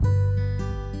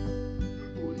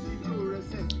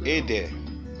Hey there,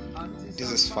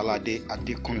 this is Falade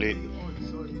Adekunle.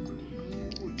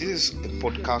 This is a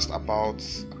podcast about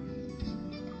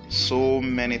so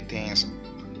many things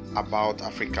about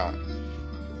Africa.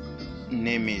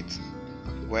 Name it,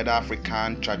 whether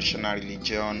African traditional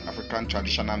religion, African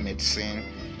traditional medicine,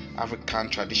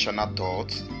 African traditional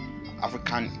thoughts,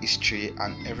 African history,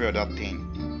 and every other thing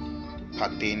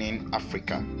pertaining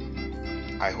Africa.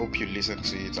 I hope you listen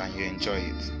to it and you enjoy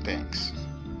it. Thanks.